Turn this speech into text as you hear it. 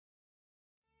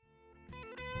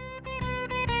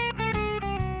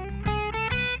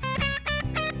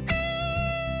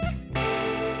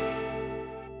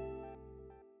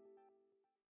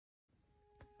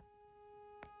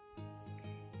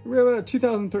We have a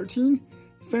 2013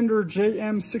 Fender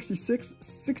JM66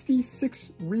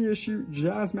 66 reissue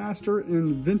Jazzmaster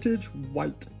in vintage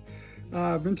white.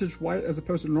 Vintage white as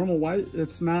opposed to normal white.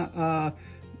 It's not,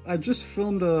 I just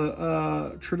filmed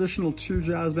a traditional 2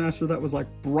 Jazzmaster that was like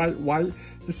bright white.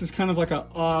 This is kind of like a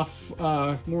off,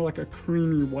 more like a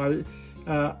creamy white.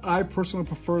 I personally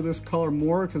prefer this color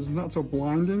more because it's not so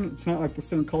blinding. It's not like the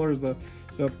same color as the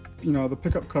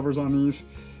pickup covers on these.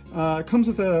 It comes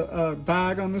with a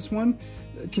bag on this one.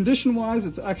 Condition wise,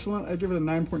 it's excellent. I give it a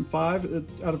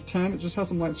 9.5 out of 10. It just has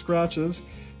some light scratches.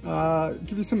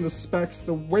 Give you some of the specs.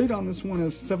 The weight on this one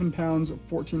is 7 pounds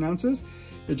 14 ounces.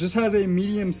 It just has a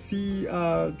medium C,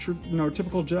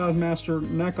 typical Jazzmaster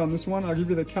neck on this one. I'll give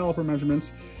you the caliper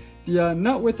measurements. The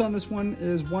nut width on this one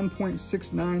is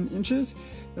 1.69 inches.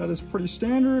 That is pretty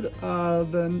standard.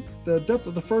 The depth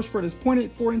of the first fret is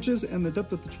 0.84 inches and the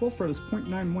depth of the 12th fret is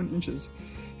 0.91 inches.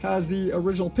 Has the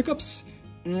original pickups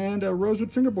and a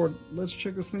rosewood fingerboard. Let's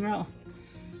check this thing out.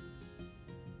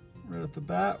 Right off the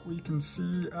bat, we can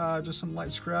see just some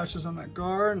light scratches on that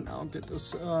guard. And I'll get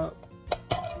this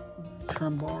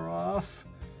trim bar off.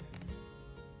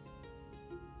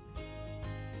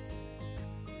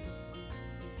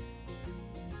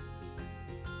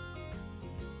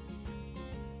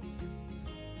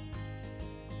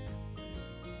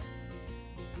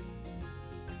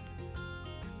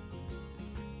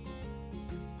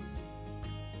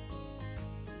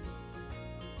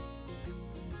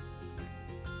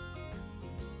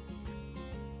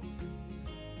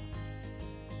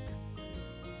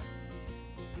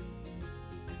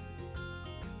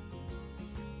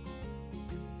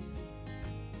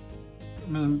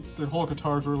 I mean, the whole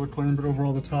guitar is really clean, but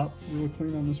overall the top really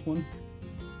clean on this one.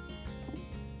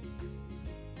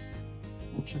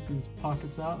 We'll check these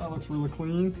pockets out. That looks really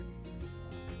clean.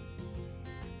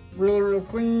 Really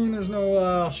clean. There's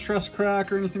no stress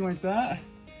crack or anything like that.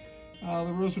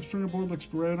 The rosewood fingerboard looks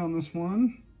great on this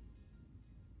one.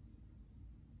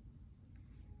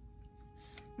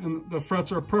 And the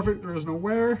frets are perfect. There is no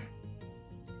wear.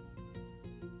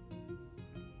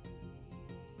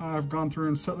 I've gone through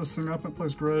and set this thing up. It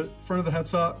plays great. Front of the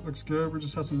headset looks good. We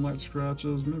just have some light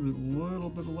scratches, maybe a little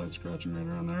bit of light scratching right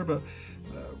around there, but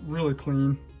really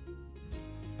clean.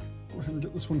 Go ahead and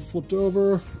get this one flipped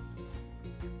over.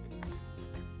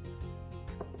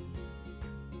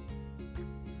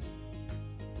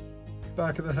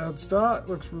 Back of the headstock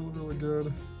looks really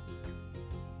good.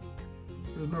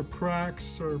 There's no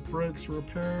cracks or breaks or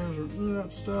repairs or any of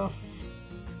that stuff.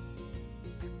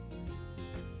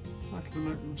 Back of the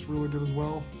neck looks really good as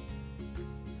well.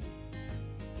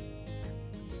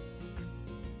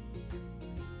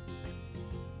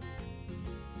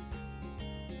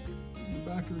 And the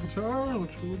back of the guitar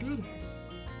looks really good.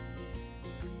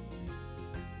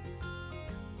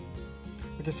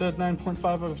 Like I said, 9.5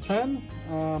 out of 10.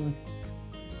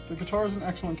 The guitar is in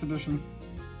excellent condition.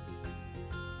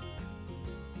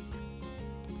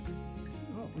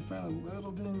 Oh, we found a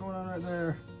little ding going on right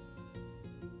there.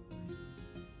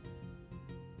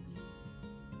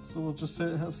 So we'll just say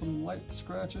it has some light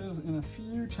scratches and a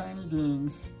few tiny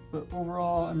dings, but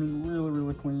overall, I mean,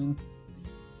 really clean.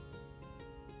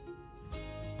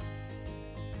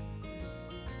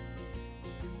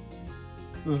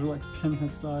 Those are like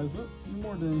pinhead size. Oh, a few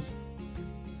more dings.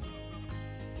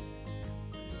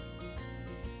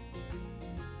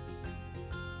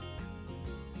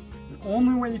 The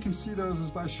only way you can see those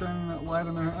is by shining that light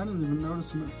on there. I didn't even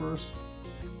notice them at first.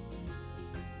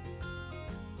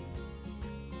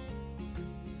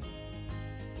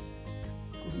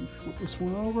 Flip this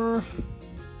one over.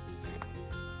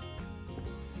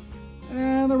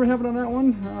 And there we have it on that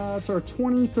one. It's our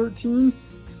 2013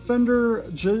 Fender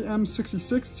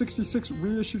JM66 66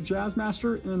 reissue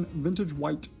Jazzmaster in vintage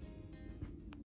white.